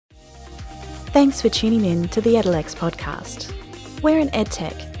Thanks for tuning in to the EdLex podcast. We're an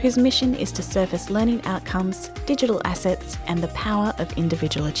edtech whose mission is to surface learning outcomes, digital assets, and the power of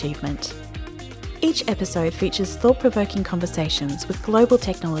individual achievement. Each episode features thought-provoking conversations with global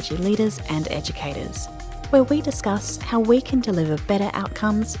technology leaders and educators, where we discuss how we can deliver better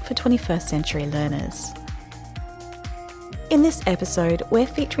outcomes for 21st century learners. In this episode, we're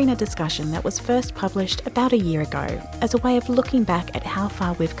featuring a discussion that was first published about a year ago as a way of looking back at how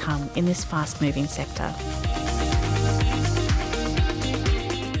far we've come in this fast-moving sector.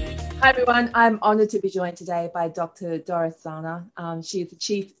 Hi everyone, I'm honoured to be joined today by Dr. Doris Zahner. She is the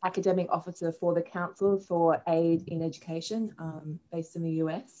Chief Academic Officer for the Council for Aid in Education based in the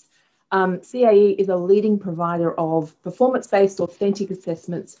US. CAE is a leading provider of performance-based authentic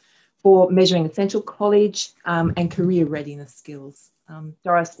assessments for measuring essential college and career readiness skills.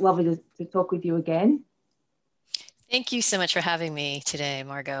 Doris, lovely to talk with you again. Thank you so much for having me today,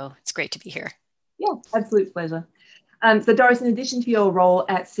 Margo. It's great to be here. Yeah, absolute pleasure. So Doris, in addition to your role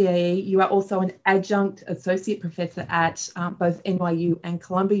at CAE, you are also an adjunct associate professor at both NYU and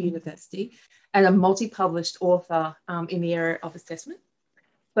Columbia University and a multi-published author in the area of assessment.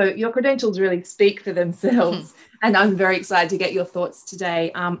 So your credentials really speak for themselves, and I'm very excited to get your thoughts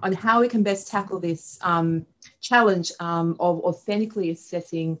today on how we can best tackle this challenge of authentically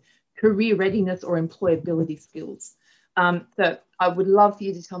assessing career readiness or employability skills. So I would love for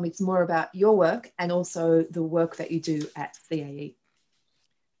you to tell me some more about your work and also the work that you do at CAE.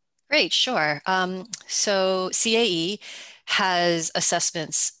 Great, sure. So CAE has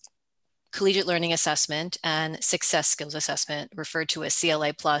assessments, collegiate learning assessment and success skills assessment, referred to as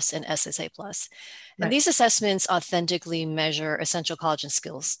CLA plus and SSA plus. And Right. these assessments authentically measure essential college and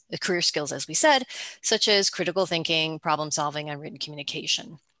skills, career skills, as we said, such as critical thinking, problem solving, and written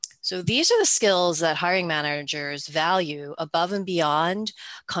communication. So these are the skills that hiring managers value above and beyond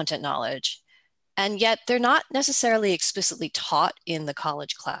content knowledge. And yet they're not necessarily explicitly taught in the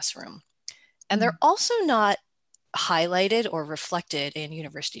college classroom. And they're also not highlighted or reflected in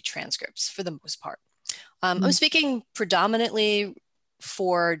university transcripts for the most part. I'm speaking predominantly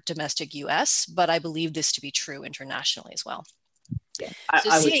for domestic US, but I believe this to be true internationally as well. Yeah,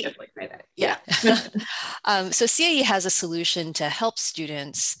 I would definitely say that. Yeah. So CAE has a solution to help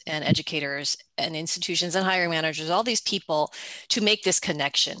students and educators and institutions and hiring managers, all these people, to make this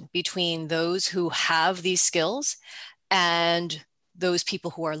connection between those who have these skills and those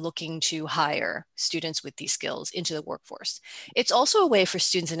people who are looking to hire students with these skills into the workforce. It's also a way for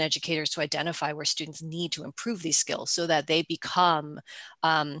students and educators to identify where students need to improve these skills so that they become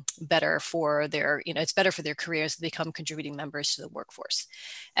better for their, it's better for their careers to become contributing members to the workforce.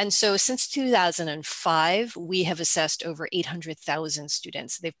 And so since 2005, we have assessed over 800,000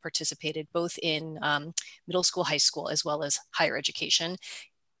 students. They've participated both in middle school, high school, as well as higher education,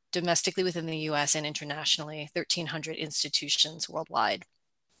 domestically within the US and internationally, 1,300 institutions worldwide.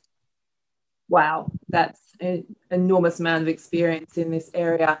 Wow, that's an enormous amount of experience in this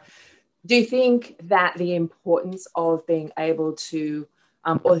area. Do you think that the importance of being able to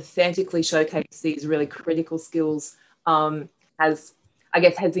authentically showcase these really critical skills has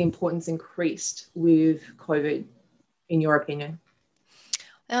the importance increased with COVID, in your opinion?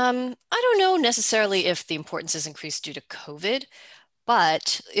 I don't know necessarily if the importance has increased due to COVID.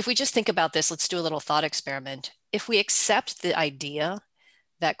 But if we just think about this, let's do a little thought experiment. If we accept the idea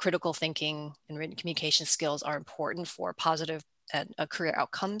that critical thinking and written communication skills are important for positive and career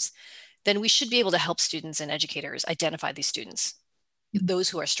outcomes, then we should be able to help students and educators identify these students, those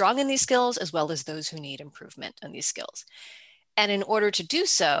who are strong in these skills, as well as those who need improvement in these skills. And in order to do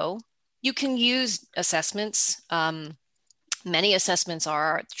so, you can use assessments. Many assessments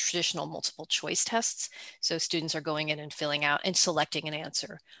are traditional multiple choice tests. So students are going in and filling out and selecting an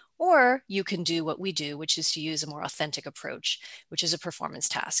answer. Or you can do what we do, which is to use a more authentic approach, which is a performance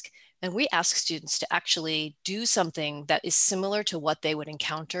task. And we ask students to actually do something that is similar to what they would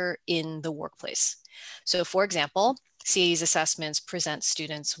encounter in the workplace. So for example, CAE's assessments present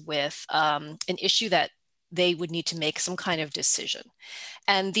students with an issue that they would need to make some kind of decision.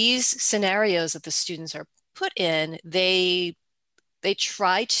 And these scenarios that the students are put in, they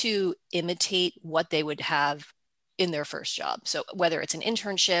try to imitate what they would have in their first job. So whether it's an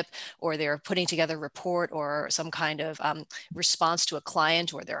internship or they're putting together a report or some kind of response to a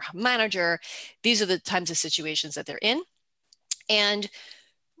client or their manager, these are the types of situations that they're in. And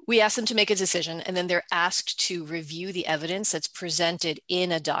we ask them to make a decision, and then they're asked to review the evidence that's presented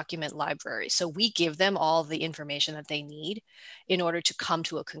in a document library. So we give them all the information that they need in order to come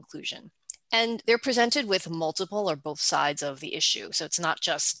to a conclusion. And they're presented with multiple or both sides of the issue. So it's not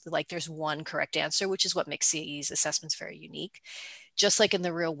just like there's one correct answer, which is what makes CAE's assessments very unique. just like in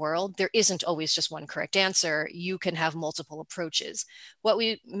the real world, there isn't always just one correct answer. You can have multiple approaches. What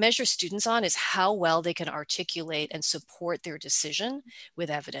we measure students on is how well they can articulate and support their decision with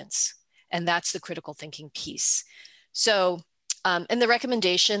evidence. And that's the critical thinking piece. So, and the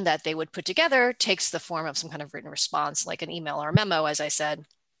recommendation that they would put together takes the form of some kind of written response, like an email or a memo, as I said,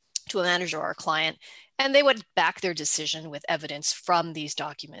 to a manager or a client, and they would back their decision with evidence from these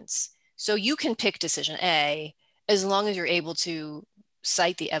documents. So you can pick decision A as long as you're able to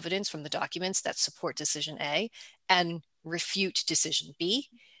cite the evidence from the documents that support decision A and refute decision B.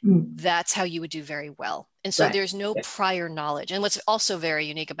 That's how you would do very well. And so there's no prior knowledge. And what's also very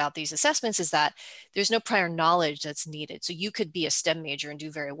unique about these assessments is that there's no prior knowledge that's needed. So you could be a STEM major and do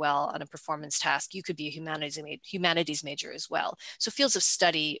very well on a performance task. You could be a humanities major as well. So fields of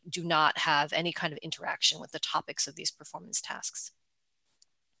study do not have any kind of interaction with the topics of these performance tasks.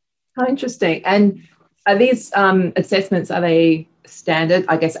 How interesting. And are these assessments, are they standard,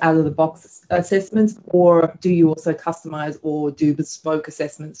 I guess, out of the box assessments, or do you also customize or do bespoke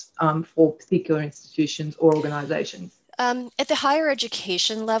assessments for particular institutions or organizations? At the higher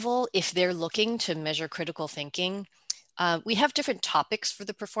education level, if they're looking to measure critical thinking, we have different topics for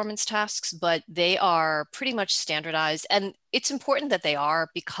the performance tasks, but they are pretty much standardized. And it's important that they are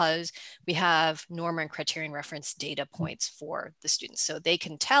because we have norm and criterion reference data points for the students. So they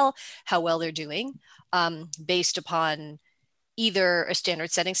can tell how well they're doing based upon either a standard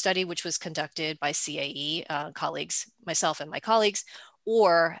setting study, which was conducted by CAE colleagues, myself and my colleagues,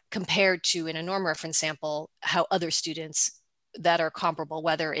 or compared to in a norm reference sample, how other students that are comparable,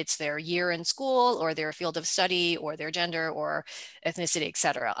 whether it's their year in school or their field of study or their gender or ethnicity, et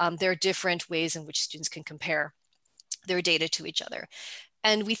cetera. There are different ways in which students can compare their data to each other.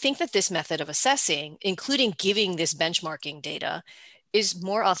 And we think that this method of assessing, including giving this benchmarking data, is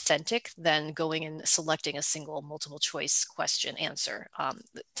more authentic than going and selecting a single multiple choice question answer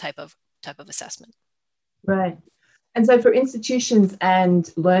type of assessment. Right. And so for institutions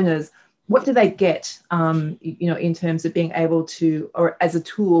and learners, what do they get, in terms of being able to, or as a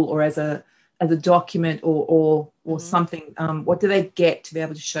tool or as a document or something, what do they get to be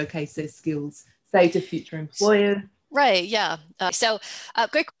able to showcase their skills, say, to future employers? Right, yeah.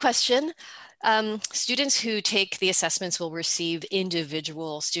 Great question. Students who take the assessments will receive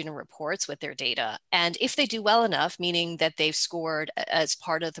individual student reports with their data. And if they do well enough, meaning that they've scored as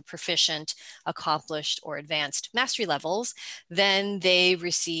part of the proficient, accomplished, or advanced mastery levels, then they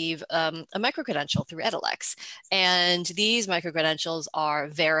receive a microcredential through Edelex. And these microcredentials are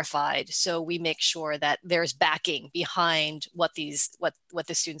verified. So we make sure that there's backing behind what the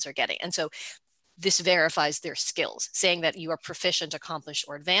students are getting. And so this verifies their skills, saying that you are proficient, accomplished,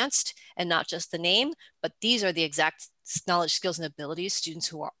 or advanced, and not just the name, but these are the exact knowledge, skills, and abilities students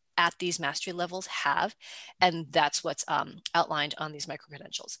who are at these mastery levels have, and that's what's outlined on these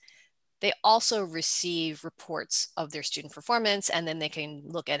microcredentials. They also receive reports of their student performance, and then they can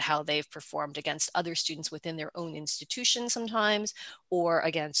look at how they've performed against other students within their own institution sometimes, or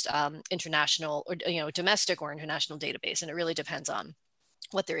against international or domestic or international database, and it really depends on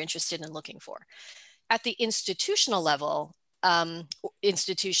what they're interested in looking for. At the institutional level,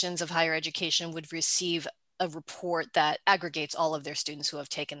 institutions of higher education would receive a report that aggregates all of their students who have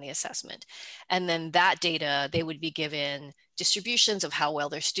taken the assessment. And then that data, they would be given distributions of how well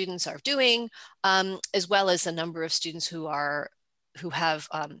their students are doing, as well as the number of students who are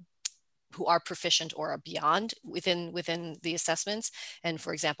proficient or are beyond within the assessments. And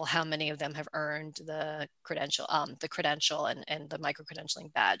for example, how many of them have earned the credential and the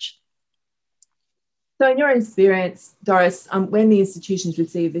micro-credentialing badge. So in your experience, Doris, when the institutions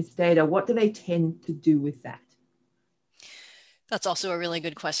receive this data, what do they tend to do with that? That's also a really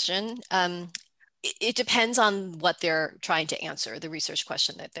good question. It depends on what they're trying to answer, the research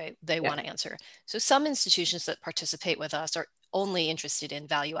question that they want to answer. So some institutions that participate with us are only interested in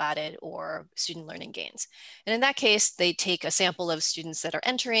value added or student learning gains. And in that case, they take a sample of students that are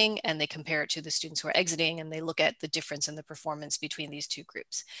entering and they compare it to the students who are exiting, and they look at the difference in the performance between these two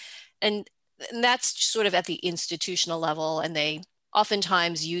groups. And that's sort of at the institutional level, and they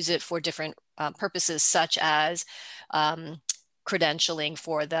oftentimes use it for different purposes, such as credentialing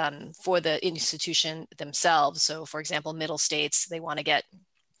for the institution themselves. So for example, middle states, they want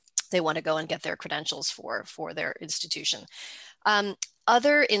to go and get their credentials for their institution.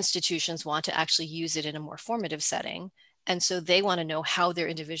 Other institutions want to actually use it in a more formative setting. And so they want to know how their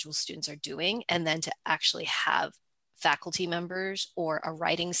individual students are doing, and then to actually have faculty members or a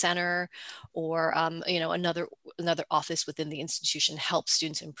writing center or another office within the institution help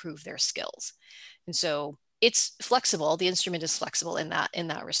students improve their skills. And so it's flexible. The instrument is flexible in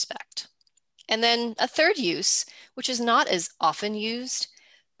that respect. And then a third use, which is not as often used,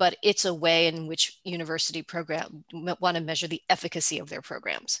 but it's a way in which university programs want to measure the efficacy of their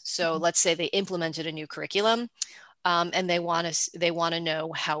programs. So let's say they implemented a new curriculum, and they want to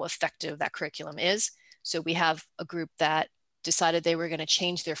know how effective that curriculum is. So we have a group that decided they were going to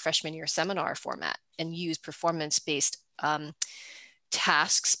change their freshman year seminar format and use performance-based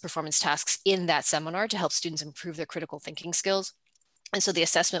performance tasks in that seminar to help students improve their critical thinking skills. And so the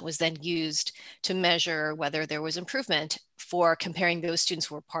assessment was then used to measure whether there was improvement for comparing those students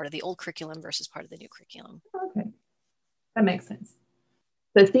who were part of the old curriculum versus part of the new curriculum. Okay, that makes sense.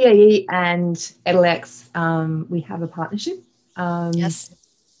 So CAE and edX, we have a partnership. Yes.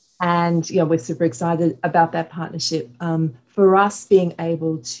 And we're super excited about that partnership. For us, being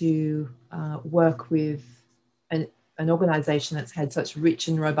able to work with an organization that's had such rich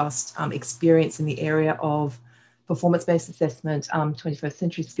and robust experience in the area of performance-based assessment, 21st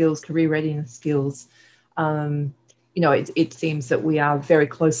century skills, career readiness skills, it seems that we are very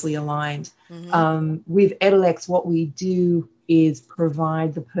closely aligned. Mm-hmm. With edX, what we do is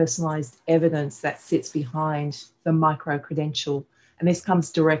provide the personalized evidence that sits behind the micro-credential. And this comes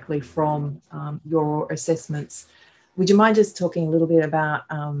directly from your assessments. Would you mind just talking a little bit about,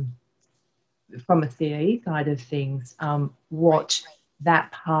 from a CAE side of things, what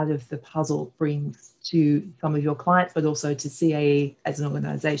that part of the puzzle brings to some of your clients, but also to CAE as an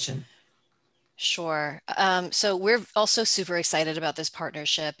organization? Sure. So we're also super excited about this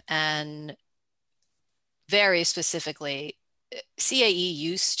partnership, and very specifically, CAE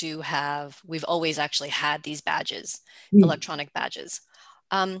used to have, we've always actually had these badges, electronic badges,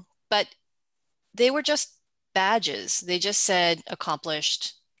 but they were just badges. They just said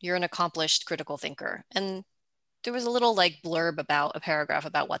accomplished, you're an accomplished critical thinker. And there was a little blurb about a paragraph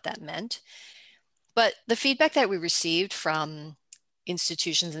about what that meant. But the feedback that we received from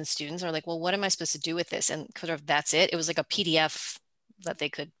institutions and students are like, well, what am I supposed to do with this? And sort of that's it. It was like a PDF that they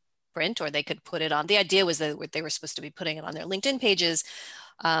could print, or they could put it on. The idea was that they were supposed to be putting it on their LinkedIn pages.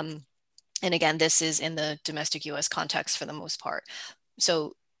 And again, this is in the domestic US context for the most part.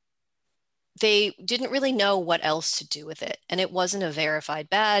 So they didn't really know what else to do with it. And it wasn't a verified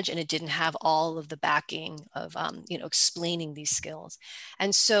badge, and it didn't have all of the backing of, explaining these skills.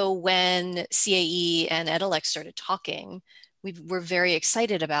 And so when CAE and edX started talking, we were very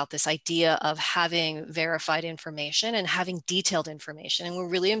excited about this idea of having verified information and having detailed information. And we're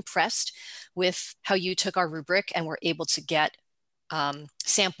really impressed with how you took our rubric and were able to get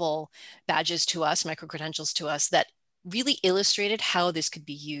sample badges to us, micro-credentials to us, that really illustrated how this could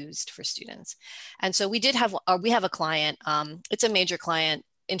be used for students. And so we have a client, it's a major client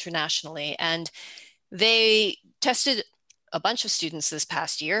internationally, and they tested a bunch of students this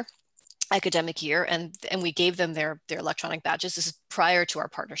past year, academic year, and we gave them their electronic badges. This is prior to our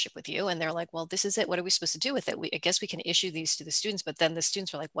partnership with you. And they're like, well, this is it. What are we supposed to do with it? I guess we can issue these to the students, but then the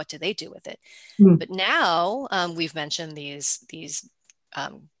students were like, what do they do with it? But now we've mentioned these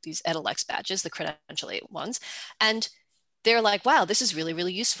edX badges, the Credential 8 ones, and they're like, wow, this is really,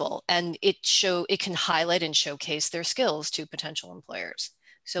 really useful. And it can highlight and showcase their skills to potential employers.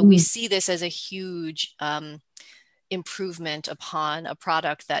 So we see this as a huge improvement upon a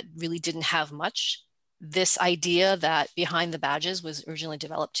product that really didn't have much. This idea that behind the badges was originally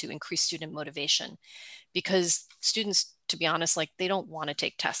developed to increase student motivation, because students, to be honest, they don't want to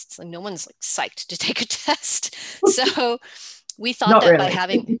take tests. No one's psyched to take a test. So we thought Not that really. by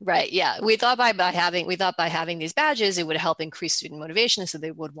having, we thought by having these badges, it would help increase student motivation, so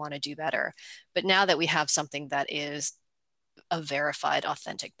they would want to do better. But now that we have something that is a verified,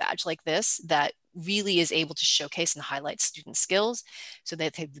 authentic badge like this, that really is able to showcase and highlight student skills, so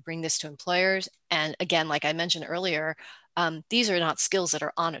that they bring this to employers. And again, like I mentioned earlier, these are not skills that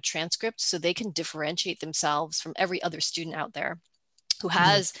are on a transcript, so they can differentiate themselves from every other student out there who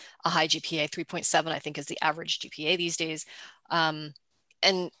has a high GPA. 3.7, I think, is the average GPA these days. And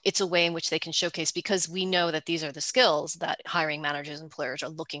it's a way in which they can showcase, because we know that these are the skills that hiring managers and employers are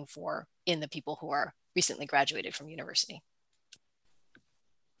looking for in the people who are recently graduated from university.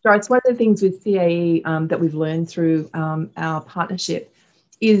 So it's one of the things with CAE that we've learned through our partnership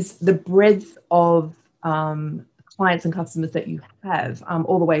is the breadth of clients and customers that you have,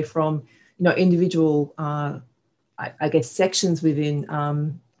 all the way from, individual, I guess, sections within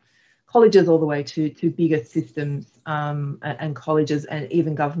colleges, all the way to bigger systems and colleges and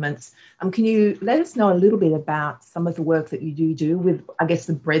even governments. Can you let us know a little bit about some of the work that you do with, I guess,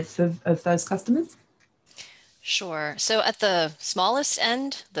 the breadth of those customers? Sure. So at the smallest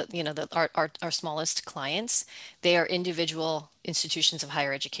end, our smallest clients, they are individual institutions of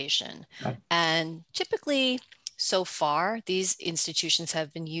higher education. Right. And typically so far, these institutions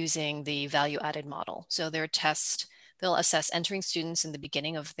have been using the value-added model. So they'll assess entering students in the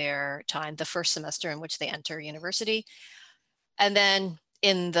beginning of their time, the first semester in which they enter university. And then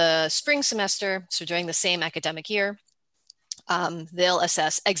in the spring semester, so during the same academic year, they'll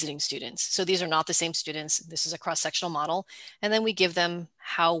assess exiting students. So these are not the same students. This is a cross-sectional model. And then we give them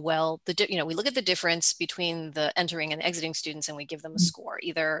how well, we look at the difference between the entering and exiting students, and we give them a score.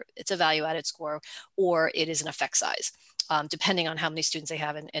 Either it's a value-added score or it is an effect size, depending on how many students they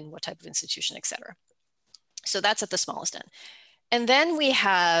have and what type of institution, et cetera. So that's at the smallest end. And then we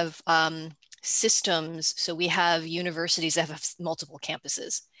have systems. So we have universities that have multiple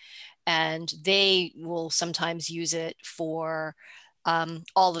campuses. And they will sometimes use it for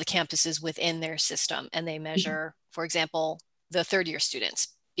all of the campuses within their system. And they measure, for example, the third-year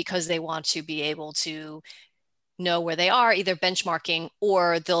students, because they want to be able to know where they are, either benchmarking,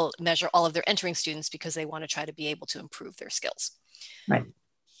 or they'll measure all of their entering students because they want to try to be able to improve their skills. Right.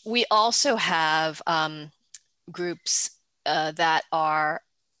 We also have groups that are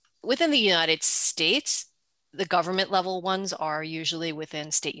within the United States. The government level ones are usually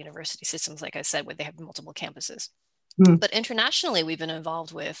within state university systems, like I said, where they have multiple campuses. But internationally, we've been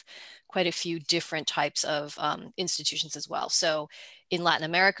involved with quite a few different types of institutions as well. So in Latin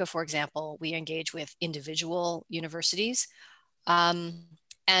America, for example, we engage with individual universities,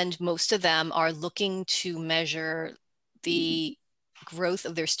 and most of them are looking to measure the growth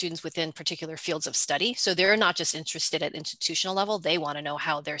of their students within particular fields of study. So they're not just interested at institutional level, they want to know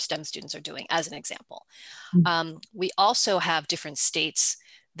how their STEM students are doing, as an example. We also have different states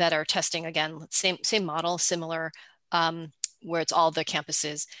that are testing, again, same model, similar, where it's all the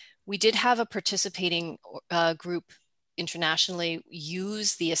campuses. We did have a participating group internationally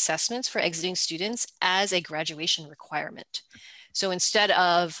use the assessments for exiting students as a graduation requirement. So instead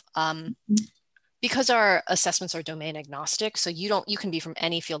of, because our assessments are domain agnostic, so you can be from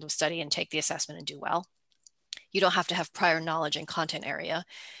any field of study and take the assessment and do well. You don't have to have prior knowledge in content area.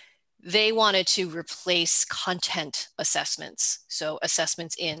 They wanted to replace content assessments, so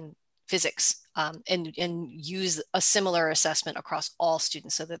assessments in physics, and use a similar assessment across all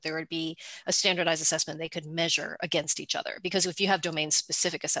students, so that there would be a standardized assessment they could measure against each other. Because if you have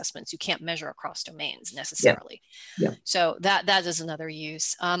domain-specific assessments, you can't measure across domains necessarily. Yeah. So that is another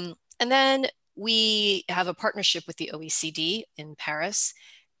use. And then we have a partnership with the OECD in Paris,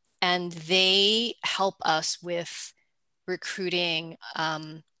 and they help us with recruiting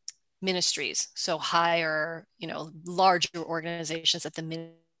ministries, so higher, larger organizations at the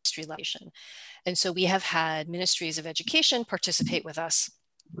ministry level. And so we have had ministries of education participate with us.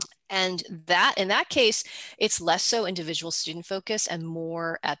 And in that case, it's less so individual student focused and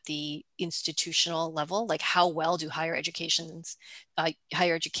more at the institutional level, like how well do higher education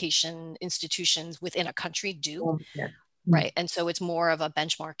institutions within a country do. Yeah. Right. And so it's more of a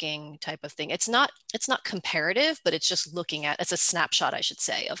benchmarking type of thing. It's not comparative, but it's just it's a snapshot, I should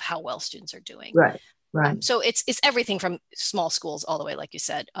say, of how well students are doing. Right. Right. So it's everything from small schools all the way, like you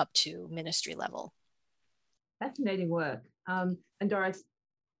said, up to ministry level. Fascinating work. And Doris,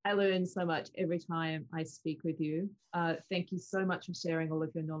 I learn so much every time I speak with you. Thank you so much for sharing all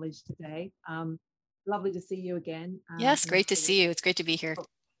of your knowledge today. Lovely to see you again. Yes, great to see you. It's great to be here.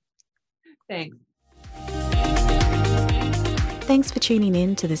 Thanks. Thanks for tuning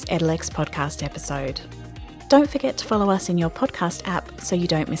in to this Edelex podcast episode. Don't forget to follow us in your podcast app so you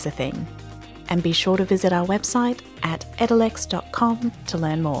don't miss a thing. And be sure to visit our website at edelex.com to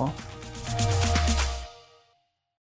learn more.